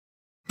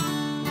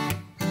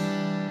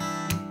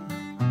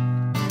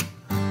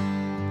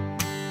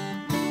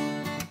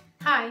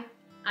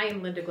I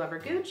am Linda Glover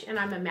Gooch, and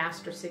I'm a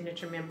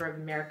Master-Signature member of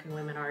American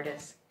Women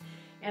Artists.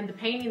 And the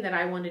painting that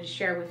I wanted to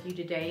share with you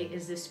today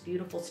is this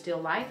beautiful still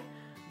life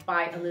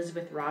by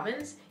Elizabeth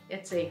Robbins.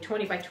 It's a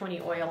 20 by 20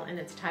 oil, and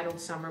it's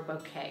titled Summer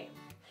Bouquet.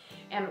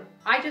 And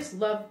I just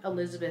love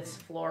Elizabeth's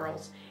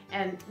florals.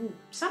 And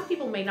some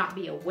people may not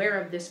be aware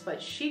of this, but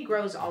she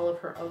grows all of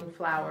her own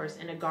flowers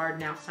in a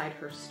garden outside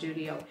her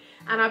studio.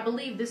 And I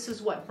believe this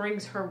is what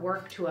brings her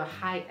work to a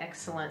high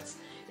excellence,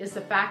 is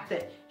the fact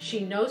that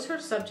she knows her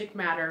subject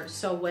matter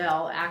so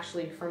well,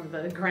 actually from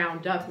the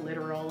ground up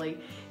literally,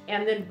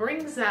 and then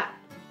brings that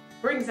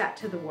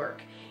to the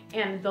work.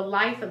 And the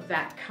life of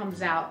that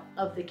comes out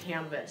of the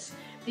canvas.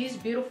 These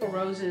beautiful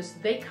roses,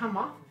 they come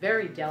off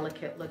very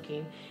delicate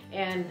looking,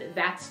 and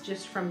that's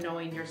just from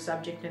knowing your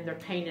subject, and they're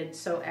painted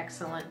so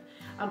excellent.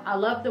 I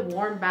love the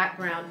warm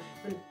background,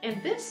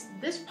 and this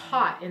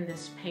pot in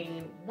this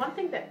painting, one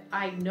thing that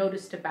I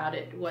noticed about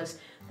it was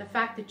the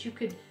fact that you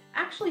could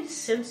actually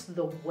sense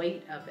the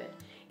weight of it.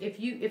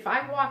 If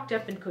I walked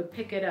up and could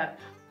pick it up,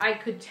 I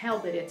could tell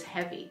that it's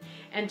heavy.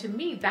 And to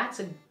me,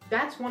 that's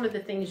one of the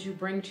things you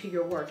bring to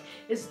your work,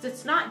 is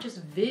it's not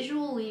just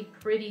visually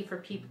pretty for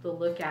people to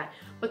look at,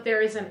 but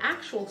there is an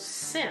actual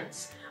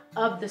sense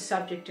of the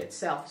subject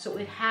itself. So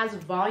it has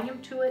volume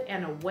to it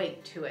and a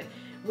weight to it,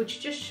 which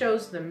just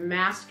shows the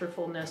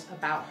masterfulness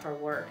about her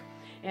work.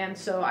 And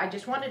so I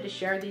just wanted to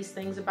share these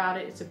things about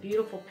it. It's a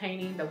beautiful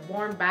painting. The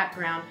warm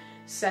background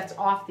sets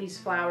off these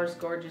flowers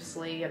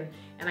gorgeously, and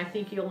I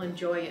think you'll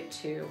enjoy it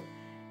too.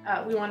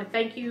 We want to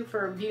thank you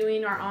for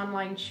viewing our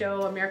online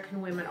show,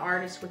 American Women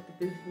Artists with the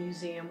Booth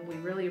Museum. We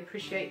really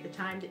appreciate the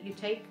time that you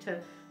take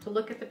to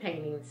look at the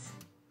paintings.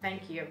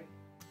 Thank you.